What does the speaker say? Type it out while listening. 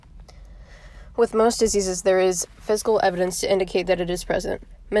With most diseases, there is physical evidence to indicate that it is present.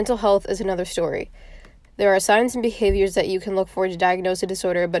 Mental health is another story. There are signs and behaviors that you can look for to diagnose a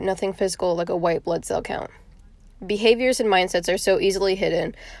disorder, but nothing physical like a white blood cell count. Behaviors and mindsets are so easily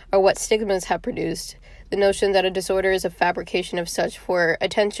hidden, or what stigmas have produced. The notion that a disorder is a fabrication of such for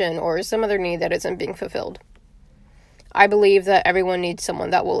attention or some other need that isn't being fulfilled. I believe that everyone needs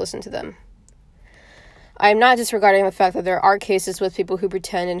someone that will listen to them. I am not disregarding the fact that there are cases with people who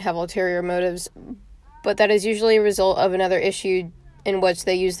pretend and have ulterior motives, but that is usually a result of another issue in which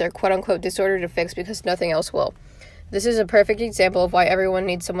they use their quote-unquote disorder to fix because nothing else will. This is a perfect example of why everyone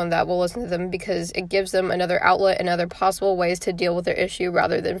needs someone that will listen to them, because it gives them another outlet and other possible ways to deal with their issue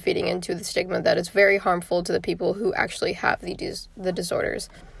rather than feeding into the stigma that is very harmful to the people who actually have the disorders.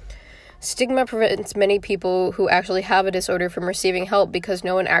 Stigma prevents many people who actually have a disorder from receiving help because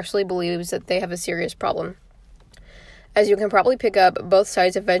no one actually believes that they have a serious problem. As you can probably pick up, both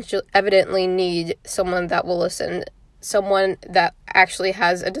sides evidently need someone that will listen. Someone that actually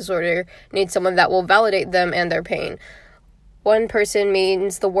has a disorder needs someone that will validate them and their pain. One person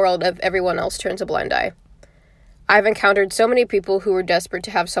means the world if everyone else turns a blind eye. I've encountered so many people who were desperate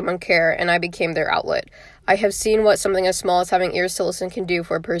to have someone care, and I became their outlet. I have seen what something as small as having ears to listen can do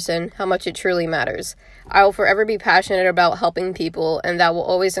for a person, how much it truly matters. I will forever be passionate about helping people, and that will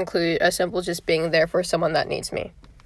always include a simple just being there for someone that needs me.